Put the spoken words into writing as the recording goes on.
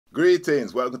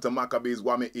Greetings, welcome to Macka B's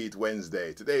Wha Me Eat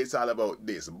Wednesday. Today it's all about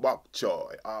this Pak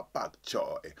Choy or Pak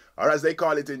Choy, or as they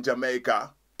call it in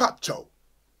Jamaica, Pak Choy.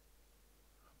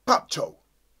 Pak Choy.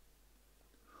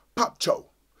 Pak Choy.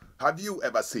 Have you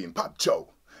ever seen Pak Choy?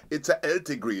 It's a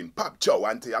healthy green Pak Choy,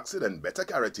 antioxidant, beta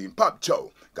carotene. Pak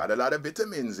Choy got a lot of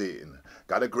vitamins in.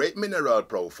 Got a great mineral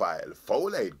profile.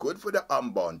 Folate, good for the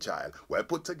unborn child. Well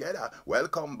put together, well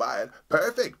combined.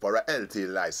 Perfect for a healthy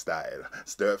lifestyle.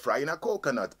 Stir fry in a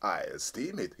coconut oil.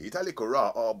 Steam it, eat a little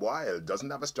raw or boiled. Doesn't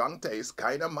have a strong taste,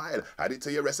 kinda mild. Add it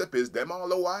to your recipes, them all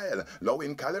the while. Low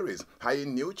in calories, high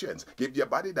in nutrients. Give your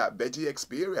body that veggie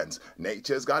experience.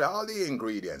 Nature's got all the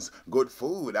ingredients. Good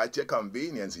food at your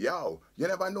convenience. Yo, you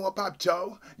never know a Pak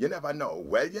Choy? You never know.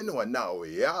 Well, you know now.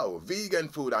 Yo, vegan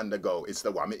food on the go. It's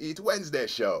the Wha Me Eat Wednesday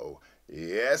show.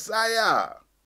 Yes, I am.